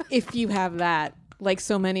 Okay, if you have that, like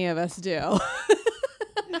so many of us do.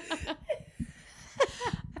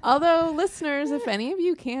 Although, listeners, if any of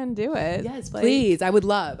you can do it. Yes, please. I would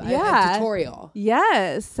love a tutorial.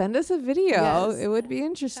 Yes, send us a video. Yes. It would be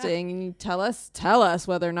interesting. And you tell us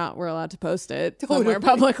whether or not we're allowed to post it somewhere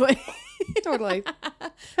publicly. Totally.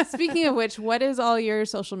 Speaking of which, what is all your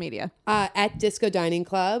social media? At Disco Dining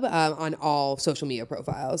Club on all social media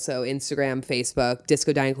profiles. So Instagram, Facebook,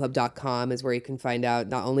 discodiningclub.com is where you can find out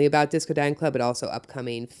not only about Disco Dining Club, but also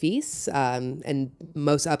upcoming feasts. And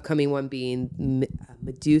most upcoming one being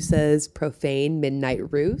Medusa's Profane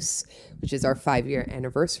Midnight Ruse, which is our 5-year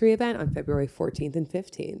anniversary event on February 14th and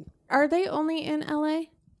 15th. Are they only in LA?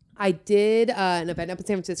 I did an event up in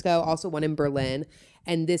San Francisco, also one in Berlin.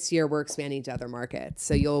 And this year we're expanding to other markets.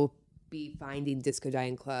 So you'll be finding Disco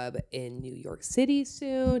Dining Club in New York City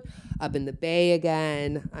soon, up in the Bay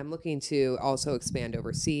again. I'm looking to also expand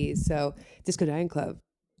overseas. So Disco Dining Club,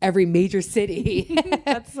 every major city.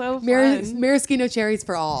 That's so fun. Maraschino cherries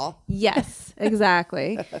for all. Yes,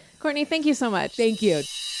 exactly. Courtney, thank you so much. Thank you.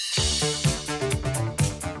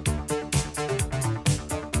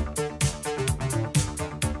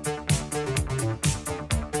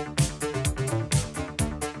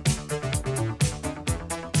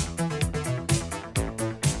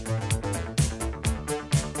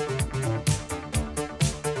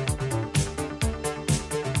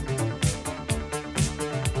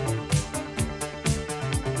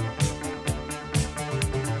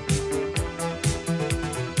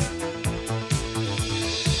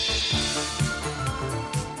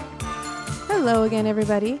 Hello again,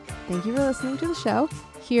 everybody. Thank you for listening to the show.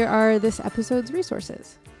 Here are this episode's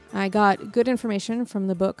resources. I got good information from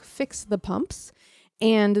the book Fix the Pumps,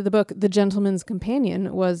 and the book The Gentleman's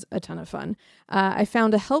Companion was a ton of fun. I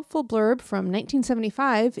found a helpful blurb from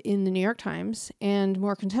 1975 in the New York Times, and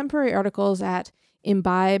more contemporary articles at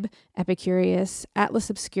Imbibe, Epicurious, Atlas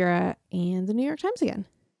Obscura, and the New York Times again.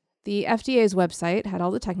 The FDA's website had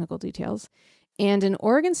all the technical details, and an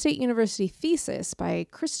Oregon State University thesis by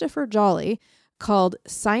Christopher Jolly called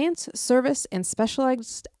Science, Service, and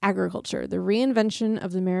Specialized Agriculture, the Reinvention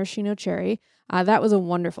of the Maraschino Cherry. That was a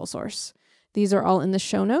wonderful source. These are all in the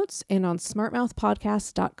show notes and on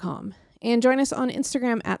smartmouthpodcast.com. And join us on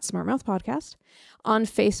Instagram at smartmouthpodcast, on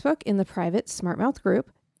Facebook in the private Smartmouth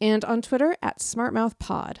group, and on Twitter at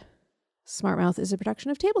smartmouthpod. Smartmouth is a production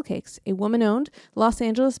of Table Cakes, a woman-owned, Los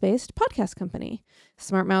Angeles-based podcast company.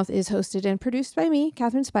 Smartmouth is hosted and produced by me,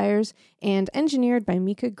 Catherine Spires, and engineered by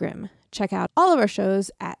Mika Grimm. Check out all of our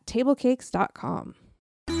shows at tablecakes.com.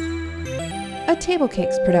 A Table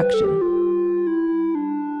Cakes production.